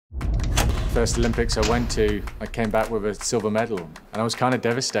First Olympics I went to, I came back with a silver medal, and I was kind of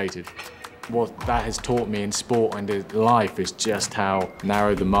devastated. What that has taught me in sport and in life is just how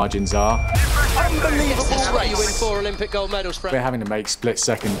narrow the margins are. Unbelievable race. You win 4 Olympic gold medals, Fred. We're having to make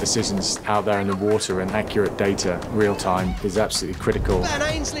split-second decisions out there in the water, and accurate data, real time, is absolutely critical.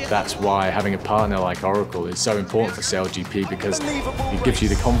 That's why having a partner like Oracle is so important for SailGP, because it gives you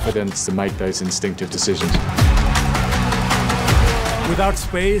the confidence to make those instinctive decisions. Without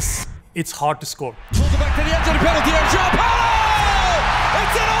space, it's hard to score. Pulled it back to the edge of the penalty area.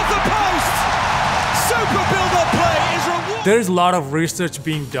 It's in off the post! Super build-up play is rewarded. There's a lot of research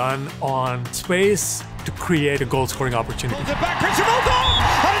being done on space to create a goal-scoring opportunity.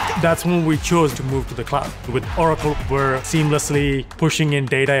 That's when we chose to move to the cloud. With Oracle, we're seamlessly pushing in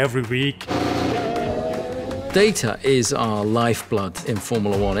data every week. Data is our lifeblood in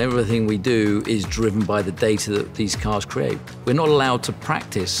Formula One. Everything we do is driven by the data that these cars create. We're not allowed to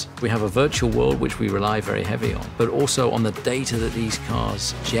practice. We have a virtual world which we rely very heavy on, but also on the data that these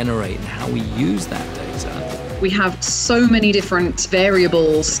cars generate and how we use that data. We have so many different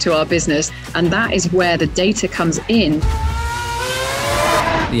variables to our business, and that is where the data comes in.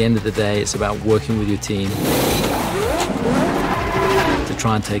 At the end of the day, it's about working with your team to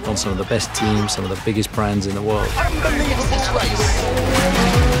try and take on some of the best teams, some of the biggest brands in the world. Unbelievable race.